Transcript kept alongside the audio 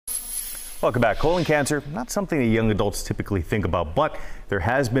Welcome back. Colon cancer, not something that young adults typically think about, but there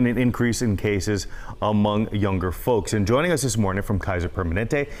has been an increase in cases among younger folks. And joining us this morning from Kaiser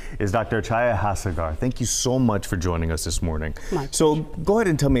Permanente is Dr. Chaya Hassagar. Thank you so much for joining us this morning. So go ahead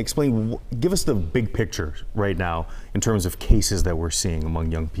and tell me, give us the big picture right now in terms of cases that we're seeing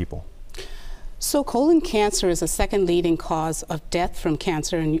among young people. So colon cancer is the second leading cause of death from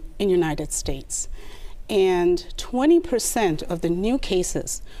cancer in the United States. And 20% of the new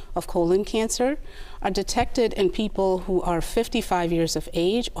cases of colon cancer are detected in people who are 55 years of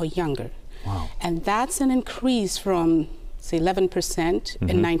age or younger. Wow. And that's an increase from, say, 11%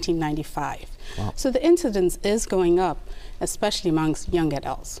 in 1995. Wow. So the incidence is going up, especially amongst young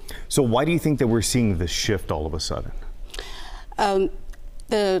adults. So why do you think that we're seeing this shift all of a sudden?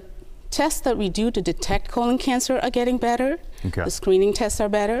 The tests that we do to detect colon cancer are getting better. Okay. The screening tests are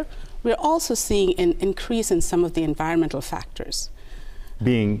better. We're also seeing an increase in some of the environmental factors.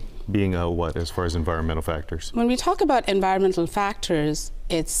 Being what as far as environmental factors? When we talk about environmental factors,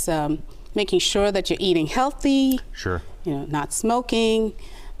 it's making sure that you're eating healthy, Sure. Not smoking,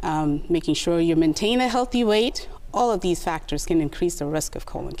 making sure you maintain a healthy weight. All of these factors can increase the risk of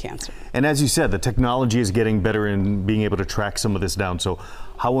colon cancer. And as you said, the technology is getting better in being able to track some of this down. So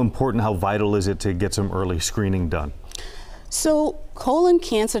how important, how vital is it to get some early screening done? So colon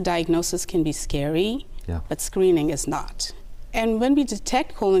cancer diagnosis can be scary, but screening is not. And when we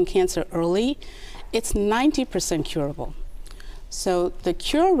detect colon cancer early, it's 90% curable. So the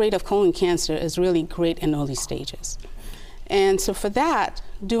cure rate of colon cancer is really great in early stages. And so for that,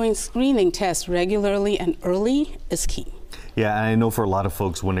 doing screening tests regularly and early is key. Yeah, and I know for a lot of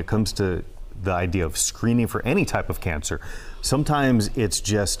folks, when it comes to the idea of screening for any type of cancer, sometimes it's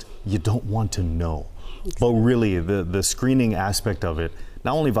just you don't want to know. Exactly. But really, the screening aspect of it,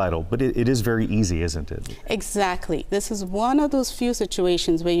 not only vital, but it is very easy, isn't it? Exactly. This is one of those few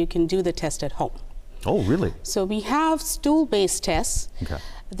situations where you can do the test at home. Oh, really? So we have stool-based tests. Okay.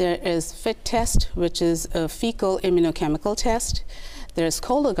 There is FIT test, which is a fecal immunochemical test. There's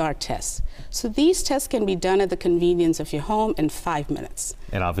Cologuard tests. So these tests can be done at the convenience of your home in 5 minutes.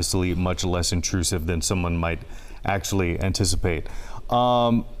 And obviously much less intrusive than someone might actually anticipate.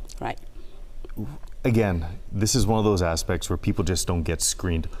 Right. Again, this is one of those aspects where people just don't get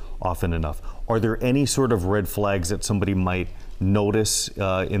screened often enough. Are there any sort of red flags that somebody might notice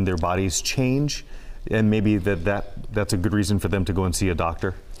in their bodies change? And maybe that's a good reason for them to go and see a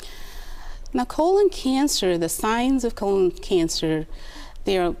doctor? Now, colon cancer, the signs of colon cancer,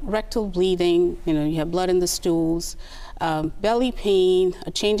 they are rectal bleeding, you have blood in the stools, belly pain,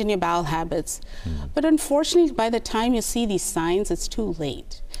 a change in your bowel habits. But unfortunately, by the time you see these signs, it's too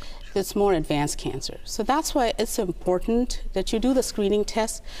late. It's more advanced cancer. So that's why it's important that you do the screening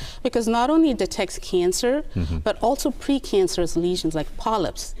test, because not only it detects cancer, but also precancerous lesions like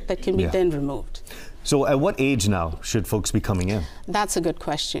polyps that can be then removed. So at what age now should folks be coming in? That's a good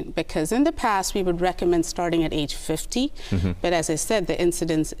question, because in the past we would recommend starting at age 50, but as I said, the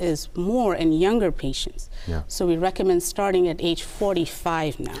incidence is more in younger patients. So we recommend starting at age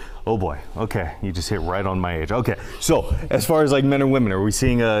 45 now. Oh boy, okay, you just hit right on my age. Okay, so as far as like men and women, are we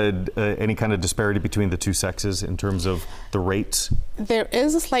seeing any kind of disparity between the two sexes in terms of the rates? There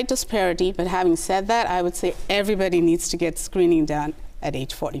is a slight disparity, but having said that, I would say everybody needs to get screening done at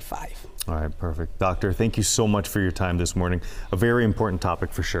age 45. All right, perfect. Doctor, thank you so much for your time this morning. A very important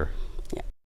topic for sure.